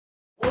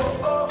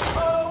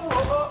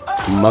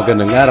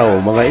Magandang araw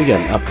mga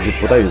igan, update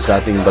po tayo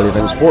sa ating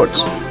balitang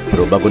sports.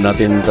 Pero bago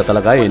natin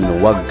tatalakayin,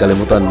 huwag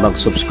kalimutan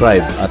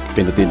mag-subscribe at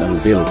pinutin ang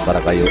bell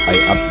para kayo ay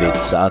update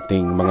sa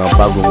ating mga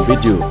bagong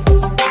video.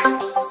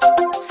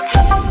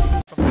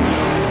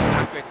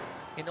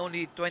 In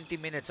only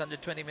 20 minutes, under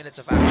 20 minutes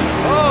of action.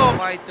 Oh,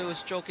 try to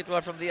stroke it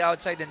well from the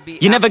outside and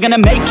be. You're never gonna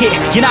make it,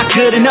 you're not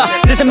good enough.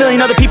 There's a million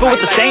other people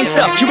with the same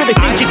stuff. You really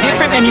think you're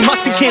different, man, you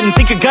must be kidding.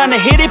 Think you're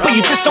gonna hit it, but you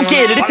just don't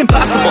get it. It's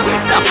impossible,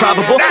 it's not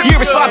probable, you're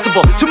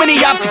irresponsible. Too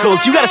many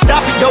obstacles, you gotta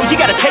stop it, yo. You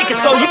gotta take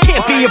it slow, you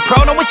can't be a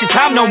pro, don't waste your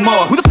time no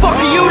more. Who the fuck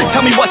are you to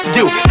tell me what to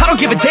do? I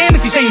don't give a damn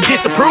if you say you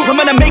disapprove. I'm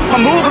gonna make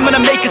my move, I'm gonna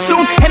make it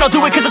soon. And I'll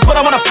do it cause it's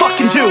what I wanna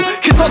fucking do.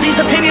 Cause all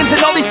these opinions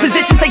and all these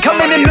positions, they come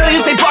in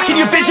millions, they blocking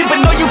your vision. But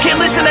no, you can't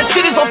listen, that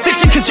shit is all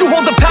fiction. Cause you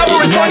hold the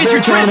power as long as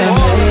you're dreaming.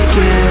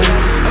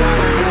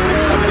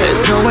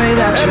 There's no way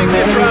that you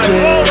make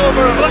it.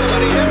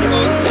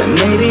 And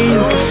maybe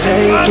you can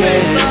fake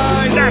it,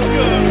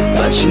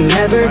 but you're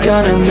never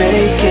gonna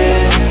make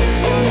it.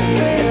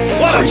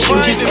 Aren't you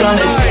just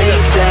gonna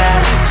take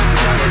that?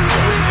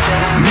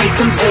 Make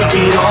them take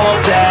it all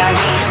back.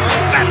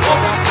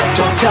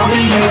 Don't tell me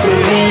you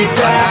believe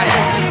that.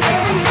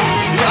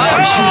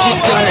 Aren't you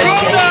just gonna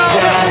take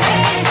that?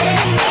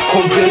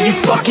 Or will you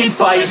fucking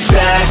fight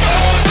back?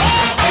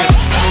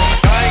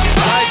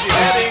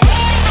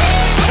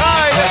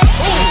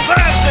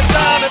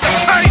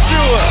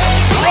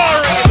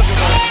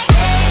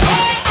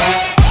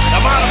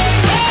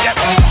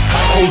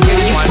 Or will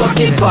you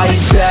fucking fight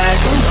back?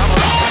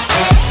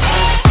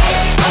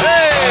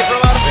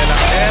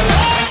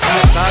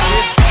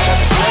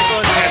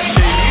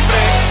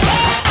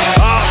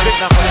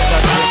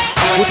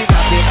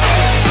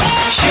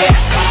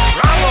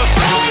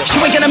 You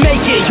ain't gonna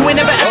make it, you ain't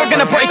never ever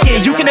gonna break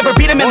it. You can never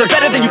beat them and they're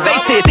better than you,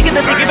 face it. Thinking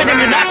that they give a damn,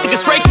 you're not, think a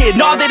straight kid.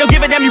 No, they don't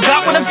give a damn, you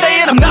got what I'm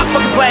saying? I'm not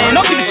fucking playing,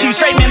 I'll give it to you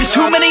straight, man. There's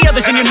too many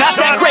others and you're not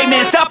that great,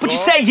 man. Stop what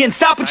you're saying,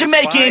 stop what you're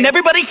making.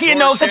 Everybody here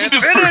knows that you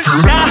just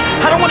nah,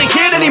 I don't wanna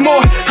hear it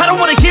anymore, I don't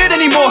wanna hear it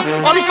anymore.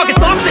 All these fucking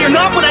thoughts, they are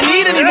not what I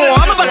need anymore.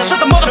 I'm about to shut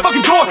the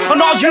motherfucking door on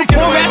all you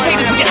poor ass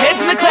haters with your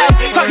heads in the clouds,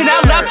 talking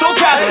out loud so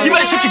proud. You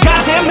better shut your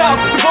goddamn mouth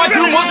before I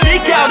do more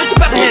speak out. It's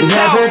about to head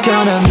south. You're never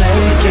gonna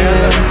make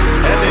it.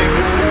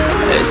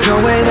 There's no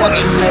way that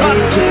you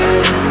make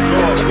it.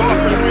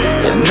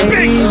 And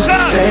maybe you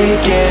can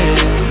fake it,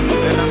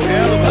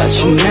 but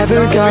you're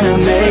never gonna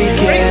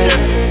make it.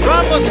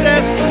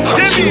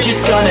 Aren't you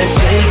just gonna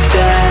take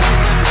that?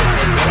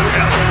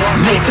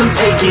 Make them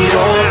take it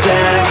all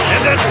back.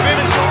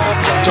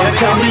 Don't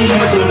tell me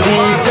you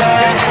believe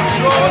that.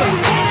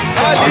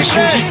 Aren't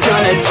you just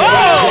gonna take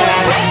that?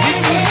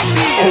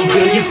 Or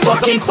will you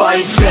fucking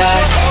fight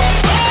back?